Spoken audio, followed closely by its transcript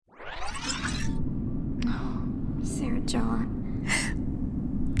Sarah John.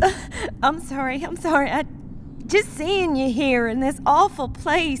 I'm sorry. Just seeing you here in this awful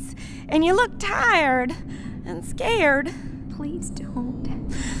place, and you look tired and scared. Please don't.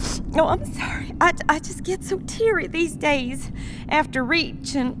 Oh, I'm sorry. I just get so teary these days after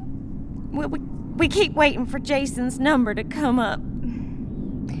Reach, and we keep waiting for Jason's number to come up.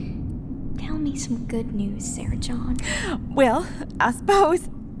 Tell me some good news, Sarah John. Well, I suppose...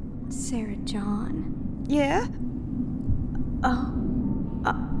 Sarah John. Yeah? Oh,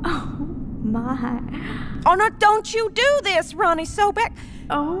 my. Oh, no, don't you do this, Rani Sobek.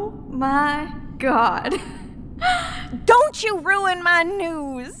 Oh, my God. Don't you ruin my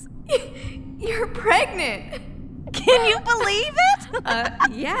news. You're pregnant. Can you believe it?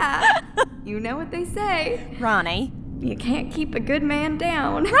 Yeah. You know what they say. Rani. You can't keep a good man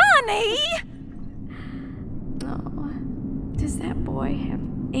down. Rani! Oh, does that boy have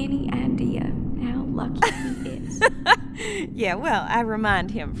any idea how lucky he is? Yeah, well, I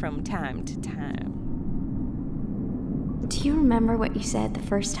remind him from time to time. Do you remember what you said the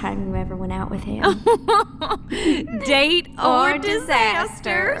first time you ever went out with him? Date or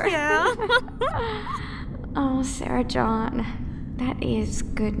disaster. Yeah. Oh, Sarah John, that is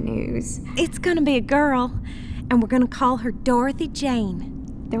good news. It's gonna be a girl, and we're gonna call her Dorothy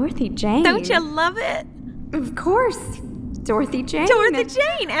Jane. Dorothy Jane? Don't you love it? Of course. Dorothy Jane. Dorothy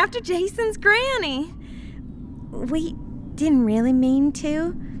Jane, after Jason's granny. We didn't really mean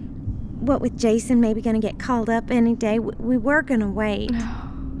to. What with Jason maybe gonna get called up any day, we were gonna wait.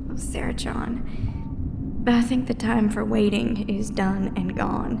 Oh, Sarah John, I think the time for waiting is done and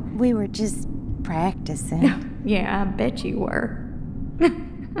gone. We were just practicing. Yeah, I bet you were.